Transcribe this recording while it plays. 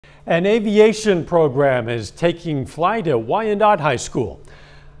An aviation program is taking flight at Wyandotte High School.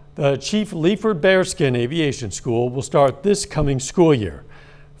 The Chief Leiford Bearskin Aviation School will start this coming school year.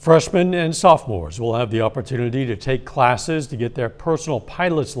 Freshmen and sophomores will have the opportunity to take classes to get their personal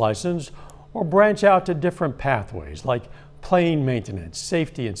pilot's license or branch out to different pathways like plane maintenance,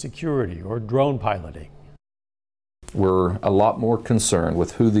 safety and security, or drone piloting. We're a lot more concerned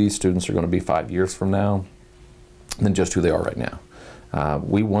with who these students are going to be 5 years from now than just who they are right now.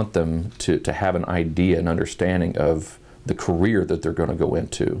 We want them to have an idea and understanding of the career that they're going to go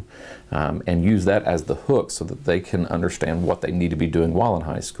into and use that as the hook so that they can understand what they need to be doing while in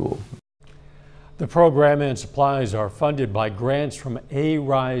high school. The program and supplies are funded by grants from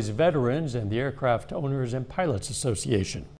ARISE veterans and the Aircraft Owners and Pilots Association.